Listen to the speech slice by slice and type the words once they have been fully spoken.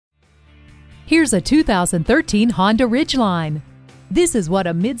Here's a 2013 Honda Ridgeline. This is what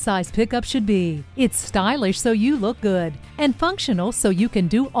a midsize pickup should be. It's stylish so you look good, and functional so you can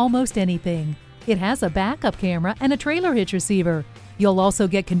do almost anything. It has a backup camera and a trailer hitch receiver. You'll also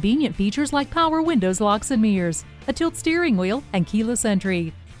get convenient features like power windows, locks and mirrors, a tilt steering wheel, and keyless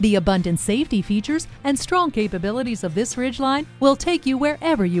entry. The abundant safety features and strong capabilities of this Ridgeline will take you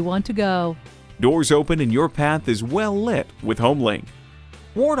wherever you want to go. Doors open and your path is well lit with HomeLink.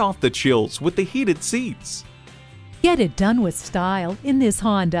 Ward off the chills with the heated seats. Get it done with style in this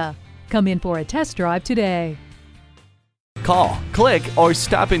Honda. Come in for a test drive today. Call, click, or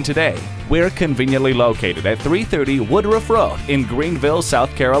stop in today. We're conveniently located at 330 Woodruff Road in Greenville,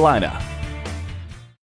 South Carolina.